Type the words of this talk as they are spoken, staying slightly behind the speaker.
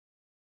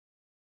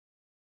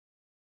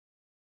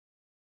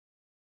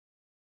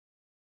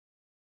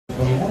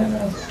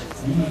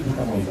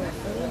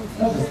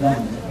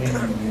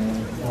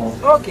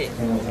Okay.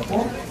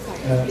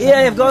 Here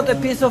I've got a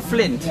piece of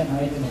flint.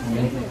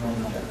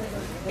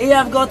 Here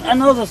I've got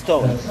another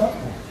stone.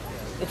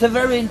 It's a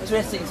very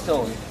interesting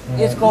stone.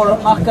 It's called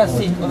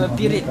marcassite or a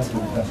pyrit.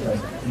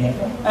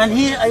 And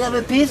here I have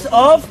a piece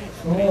of,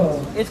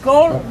 it's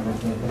called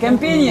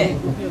campigny.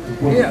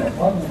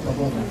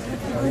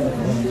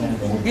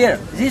 Here,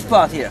 this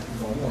part here.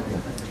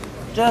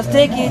 Just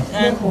take it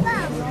and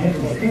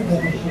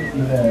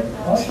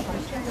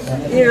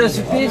here is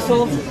a piece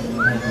of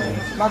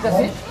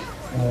marcassite.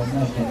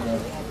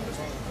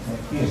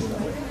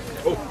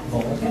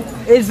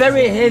 It's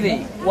very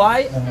heavy.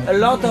 Why? A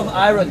lot of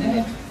iron in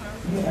it.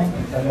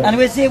 And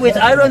we see with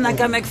iron I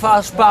can make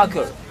fast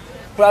sparkle.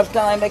 Perhaps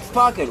can I make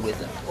sparkle with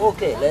them?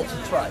 Okay, let's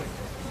try.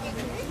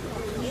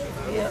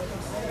 Here.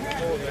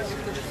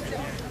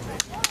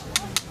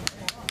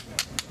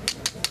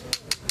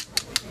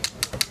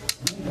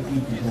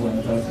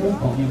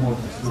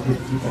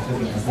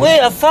 We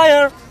have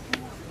fire!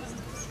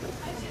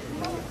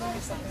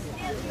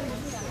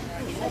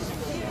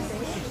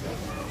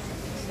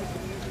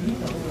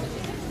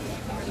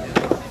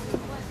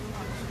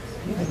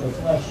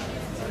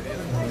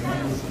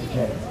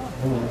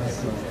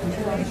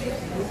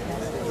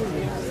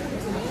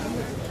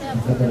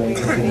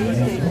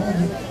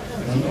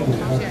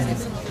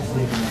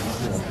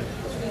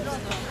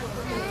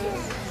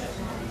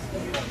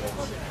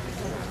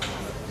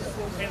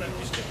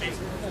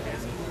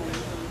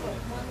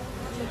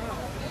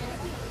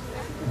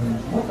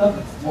 Вот так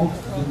могут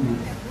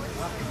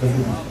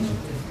выглядеть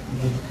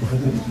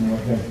загадочные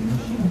афганские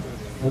мужчины,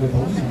 которые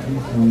получили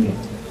в мире.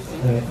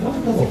 Кроме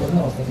того,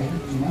 пожалуйста,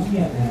 обратите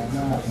внимание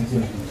на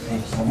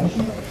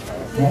помощник,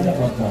 для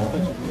плаката.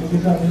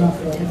 Убежав 12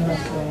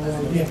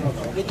 века.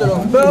 Little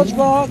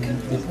birchbark.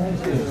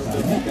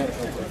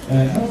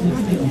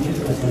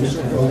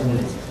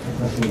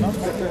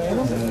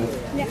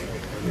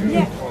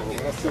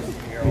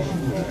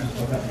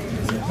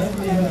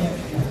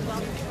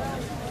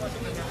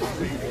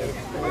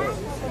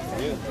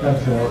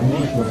 Также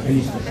уменьшилось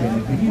количество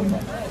шейных перин,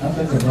 а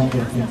также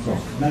громких клинцов.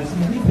 На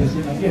снегу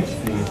пришли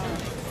наверчатые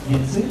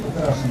клинцы,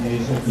 украшенные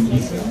желтым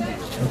диском.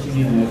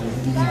 Очевидно, это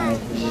заменяет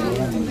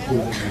ранее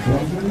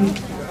использованные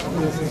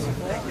бронзовые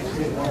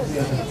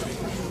цвета.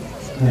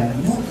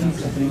 Но и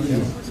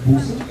сохранились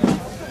бусы.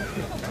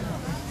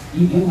 И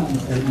белым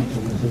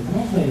настоящим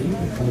бронзой, и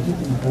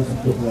предположительно после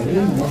теплое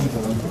время можно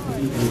получить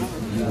какие-то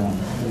дела.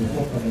 То есть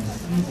вот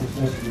понести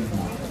все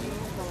длина.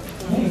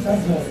 Ну и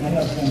также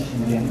наряд женщин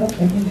Ленда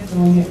 11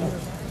 века.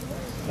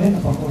 Это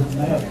похож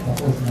на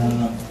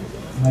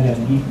наряд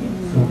Лики,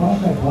 с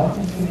рубашкой,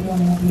 платьем,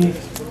 скрепленным на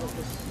плечи,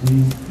 и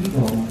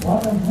головным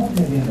платом, но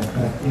для Ленда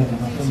характерно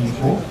ношение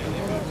ков,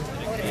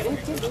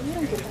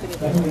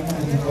 которые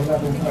могут быть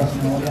богато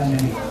украшены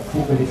ладяными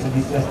пуговицами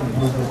и связками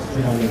бронзовых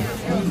спиралей.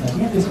 И на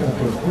ленте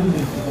широко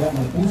используют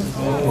специальные пусы.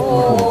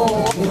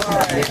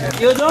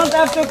 You don't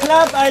have to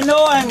clap, I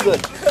know I'm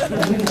good.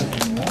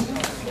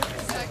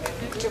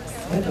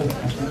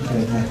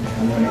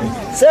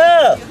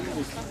 So,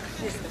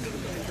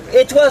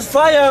 it was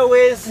fire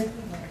with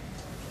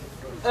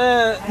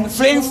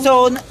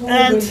flintstone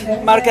and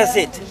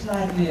marcassite.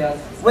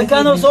 We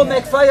can also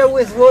make fire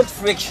with wood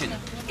friction.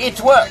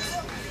 It works,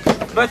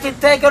 but it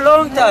takes a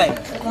long time.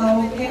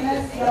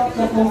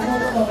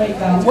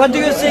 What do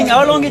you think?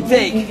 How long it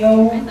takes?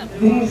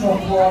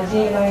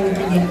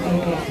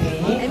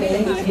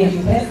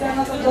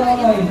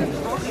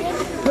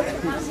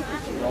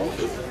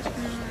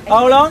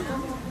 How long?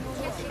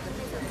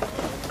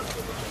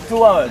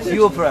 2 hours,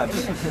 you perhaps.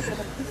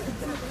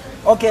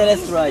 Okay,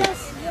 let's try it.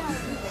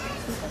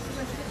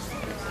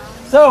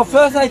 So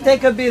first I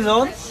take a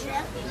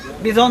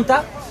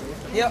bisonta,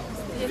 yeah,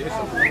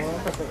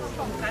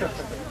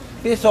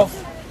 piece of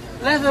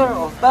leather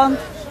or band,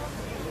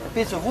 a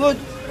piece of wood,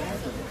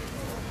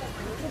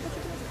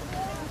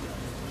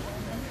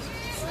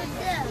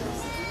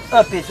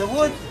 a piece of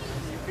wood,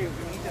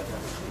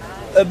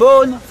 a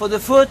bone for the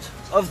foot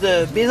of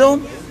the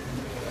bison,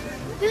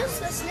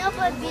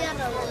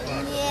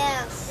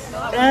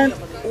 and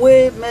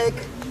we make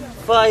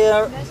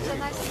fire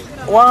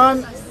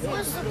 1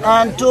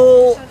 and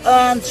 2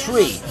 and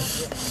 3.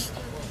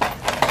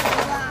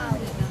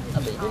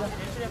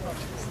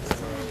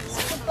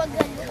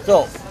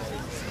 So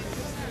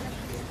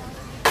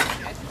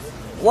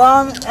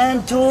 1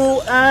 and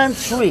 2 and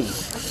 3.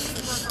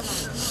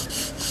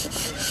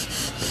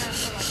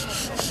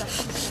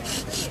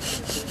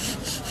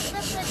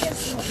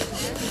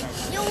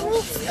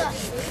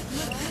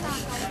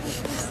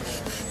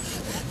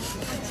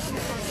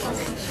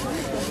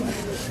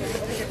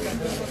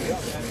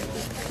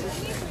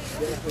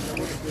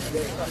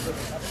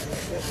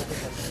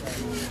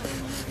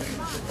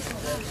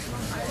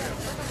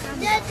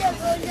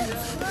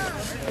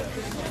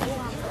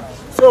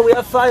 So we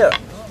have fire.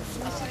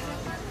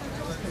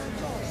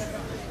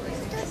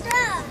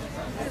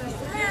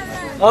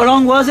 How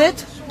long was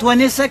it?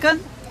 20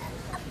 seconds?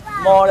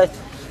 More or less.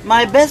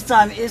 My best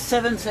time is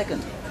 7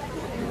 seconds.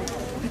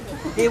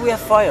 Here we have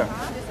fire.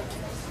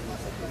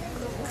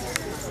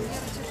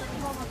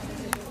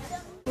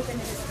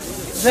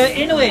 The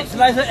Inuits,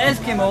 like the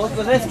Eskimos,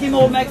 the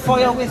Eskimos make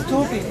fire with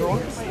 2 people.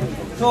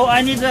 So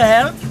I need the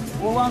help.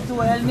 Who wants to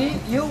help me?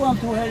 You want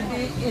to help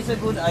me? It's a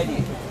good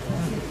idea.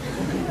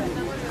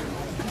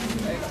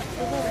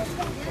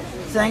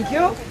 Thank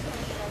you.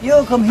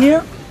 You come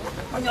here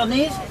on your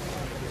knees.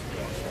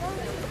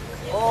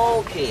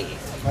 Okay.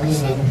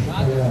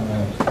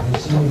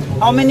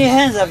 How many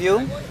hands have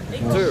you?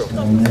 2.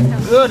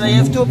 Good, I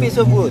have 2 pieces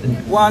of wood.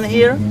 One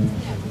here,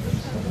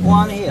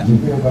 one here.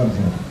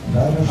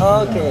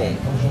 Okay.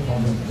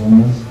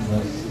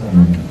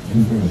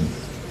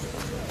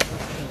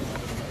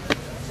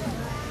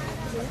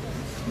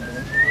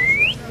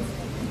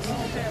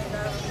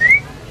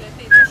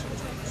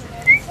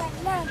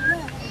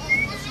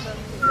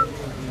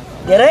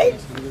 Get it?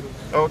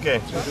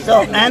 Okay.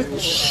 So, and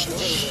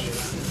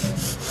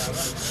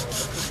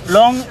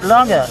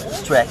longer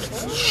stretch.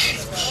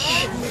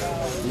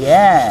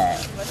 Yeah.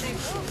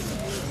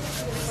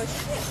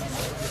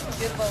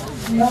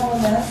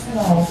 Longer.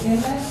 Oh,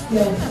 yeah.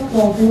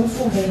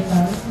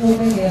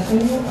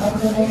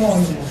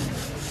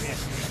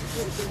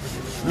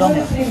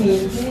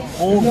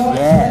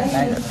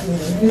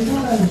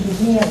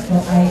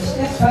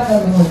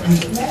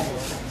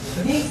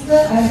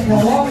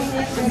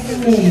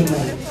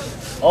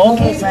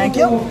 Okay, thank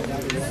you.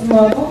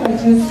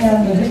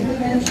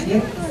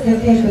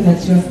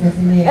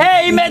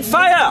 Hey, he made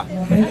fire!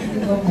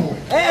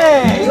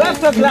 Hey, you have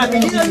to clap. You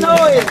didn't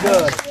know it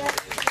good.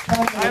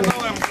 I know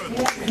I'm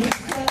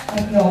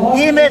good.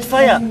 He made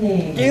fire.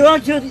 Do you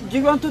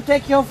want to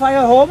take your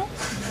fire home?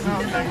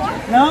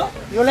 No?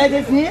 You let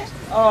it here?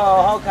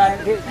 Oh, how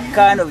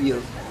kind of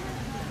you.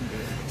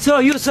 So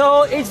you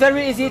saw it's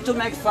very easy to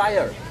make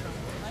fire.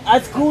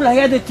 At school I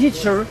had a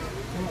teacher.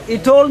 He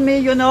told me,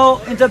 you know,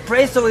 in the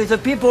prehistory the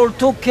people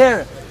took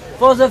care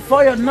for the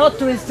fire not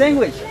to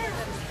extinguish.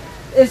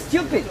 It's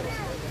stupid.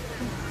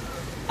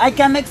 I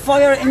can make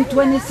fire in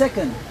 20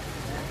 seconds.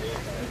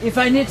 If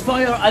I need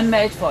fire, I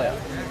make fire.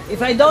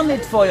 If I don't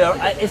need fire,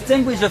 I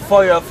extinguish the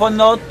fire for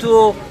not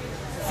to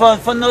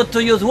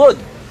use wood.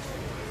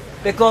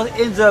 Because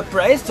in the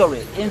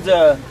prehistory, in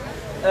the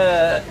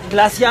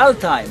glacial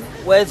time,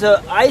 where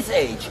the ice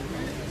age,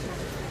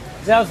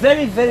 there are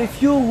very, very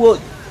few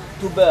wood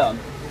to burn.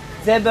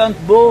 They burnt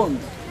bones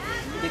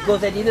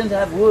because they didn't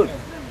have wood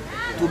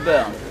to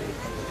burn.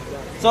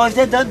 So if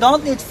they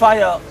don't need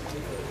fire,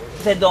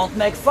 they don't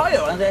make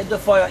fire, and then the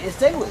fire is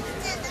extinguished.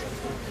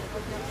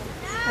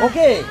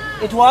 Okay,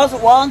 it was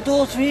 1,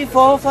 2, 3,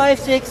 4, 5,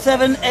 6,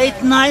 7,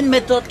 8, 9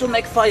 methods to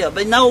make fire.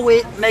 But now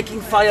we're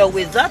making fire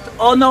with that,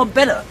 or no,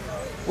 better.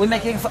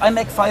 I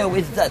make fire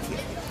with that here.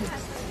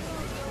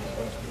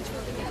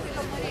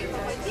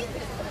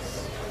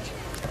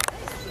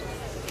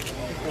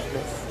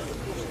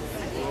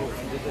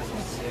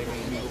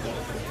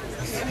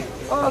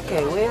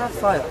 Okay, we have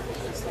fire.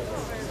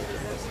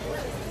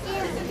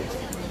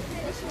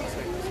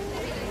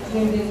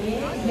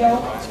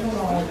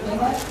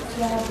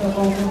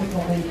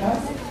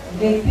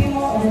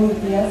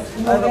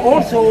 And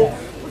also,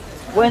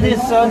 when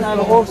it's sun, I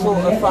have also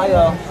a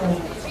fire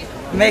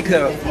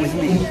maker with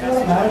me.